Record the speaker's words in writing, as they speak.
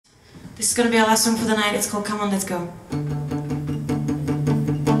This is gonna be our last song for the night. It's called Come On, Let's Go.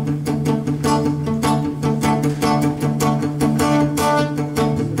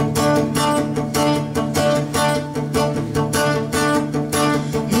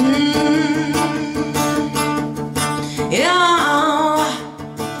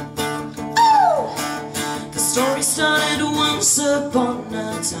 The story started once upon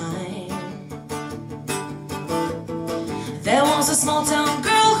a time. There was a small town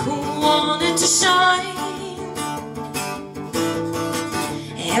girl who wanted to shine.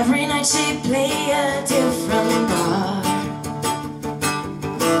 Every night she'd play a different bar,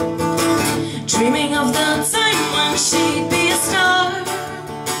 dreaming of the time when she'd be a star.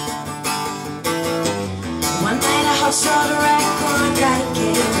 One night a hot-shot record guy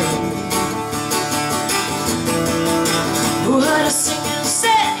came in, who heard her sing and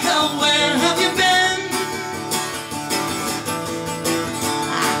said, "Girl, where have you been?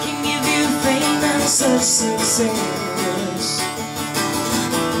 I can give you fame and such success.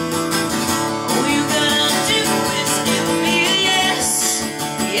 All you gotta do is give me a yes,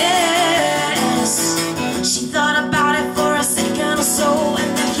 yes." She thought about it for a second or so, and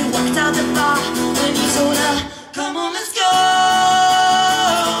then he walked out the bar when he told her, "Come on, let's go.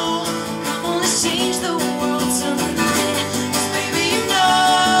 Come on, let's change the world tonight. 'Cause baby, you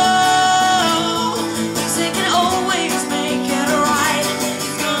know music can always make it right.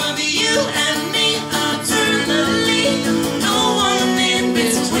 It's gonna be you and me eternally, no one in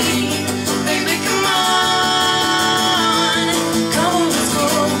between. Baby, come on, let's go."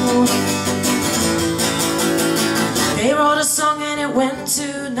 They wrote a song and it went to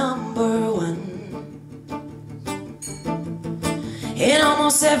 #1 in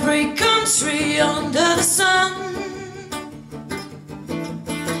almost every country under the sun.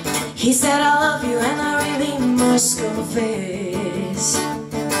 He said, "I love you and I really must confess.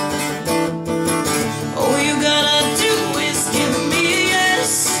 All you gotta do is give me a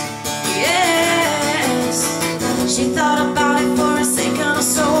yes, yes." She thought about it for a second or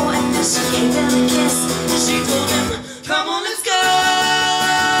so, and then she gave him a kiss. She told him, "Come on, let's go.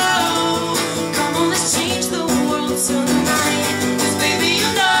 Come on, let's change the world tonight. 'Cause baby, you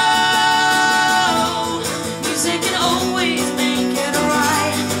know music can always make it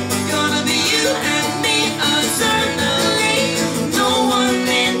right. It's gonna be you and me eternally, no one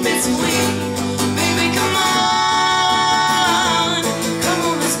in between. Baby, come on,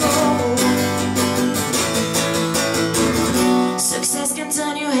 let's go." Success can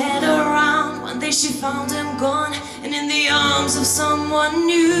turn your head around. One day she found him gone and in the arms of someone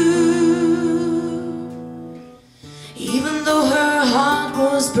new. Even though her heart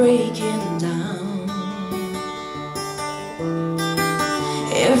was breaking down,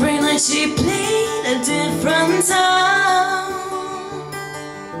 every night she played a different town.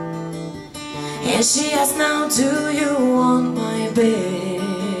 And she asked, "Now do you want my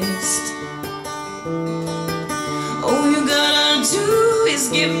best? All you gotta do is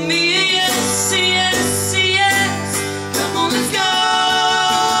give me a yes, yes, yes. Come on, let's go.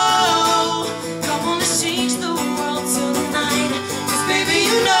 Come on, let's change the world tonight. 'Cause baby,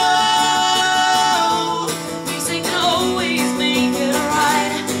 you know music can always make it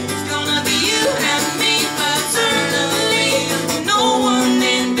right. It's gonna be you and me eternally, no one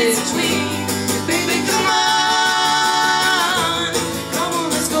in between. Baby, come on,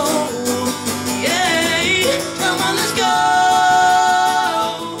 let's go. Yeah, come on, let's go.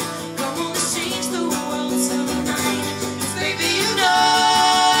 Come on, let's change the world tonight. 'Cause baby, you know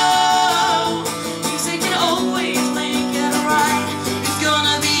music can always make it right. It's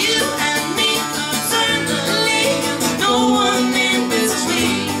gonna be you and me eternally, no one in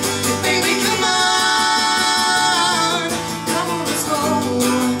between. Baby, come on, let's go.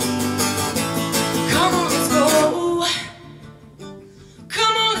 Come on, let's go.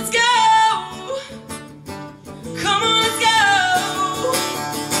 Come on, let's go. Come on, let's go.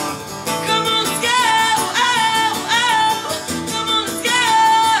 Come on, let's go. Oh, oh. Come on, let's go.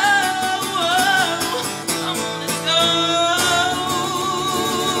 Oh, come on, let's go.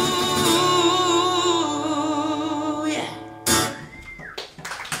 Yeah.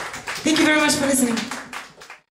 Thank you very much for listening.